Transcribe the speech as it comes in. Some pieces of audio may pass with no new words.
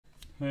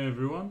Hey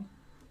everyone,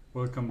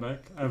 welcome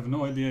back. I have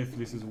no idea if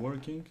this is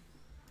working.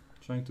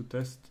 Trying to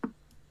test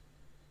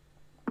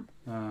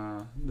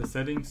the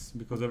settings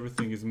because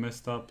everything is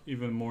messed up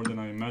even more than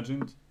I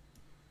imagined.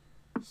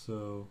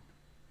 So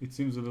it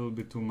seems a little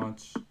bit too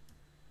much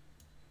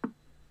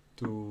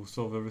to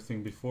solve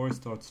everything before I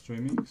start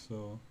streaming.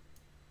 So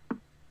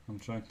I'm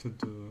trying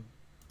to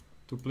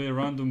play a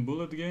random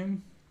bullet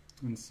game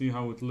and see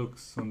how it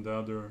looks on the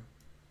other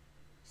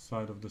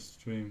side of the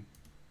stream.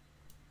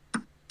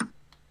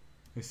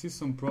 I see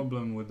some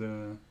problem with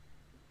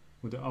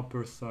the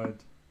upper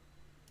side.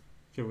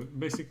 Okay, with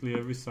basically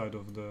every side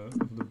of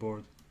the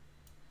board.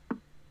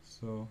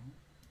 So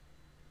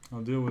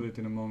I'll deal with it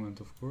in a moment,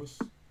 of course.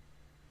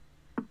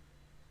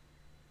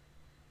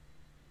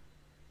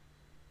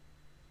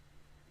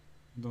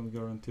 Don't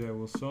guarantee I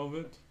will solve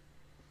it,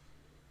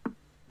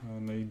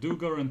 and I do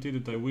guarantee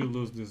that I will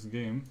lose this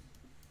game.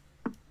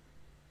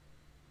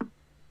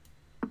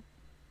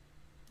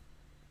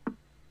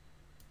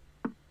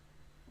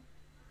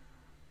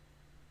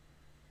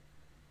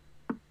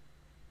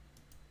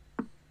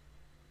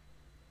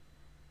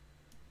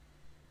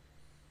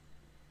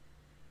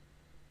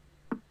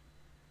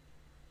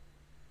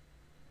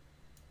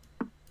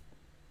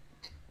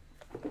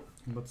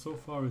 But so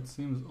far it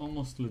seems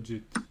almost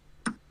legit.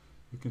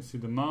 You can see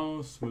the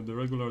mouse with the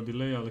regular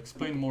delay. I'll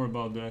explain more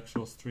about the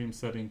actual stream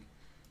setting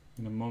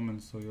in a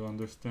moment so you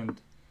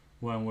understand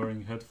why I'm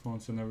wearing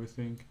headphones and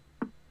everything.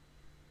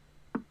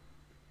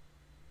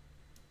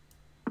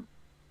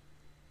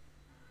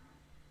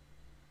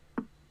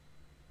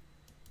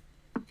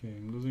 Okay,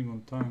 I'm losing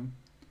on time,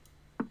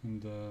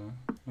 and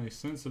I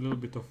sense a little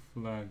bit of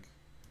lag,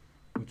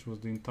 which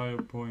was the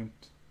entire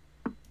point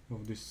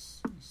of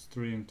this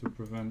stream, to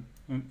prevent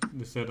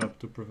the setup,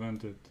 to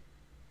prevent it,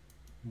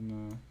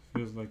 and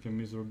feels like a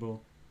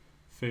miserable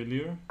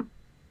failure.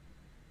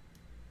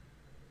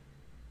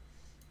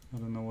 I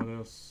don't know what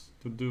else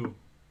to do.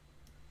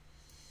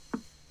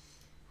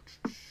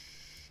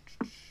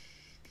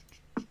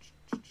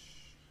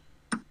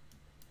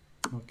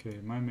 Okay,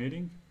 am I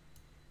mating?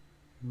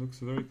 Looks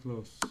very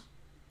close.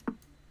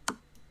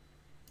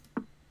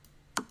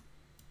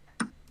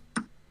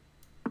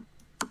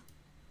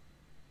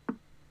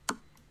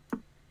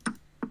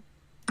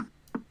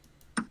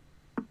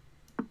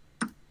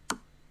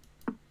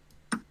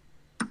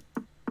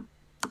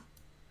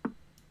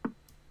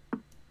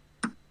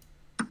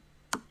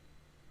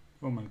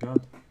 Oh my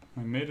god,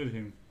 I mated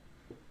him.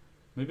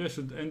 Maybe I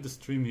should end the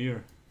stream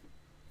here.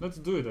 Let's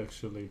do it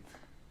actually.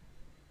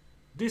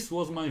 This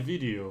was my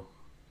video,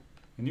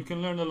 and you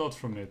can learn a lot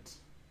from it.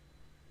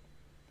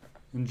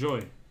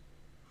 Enjoy.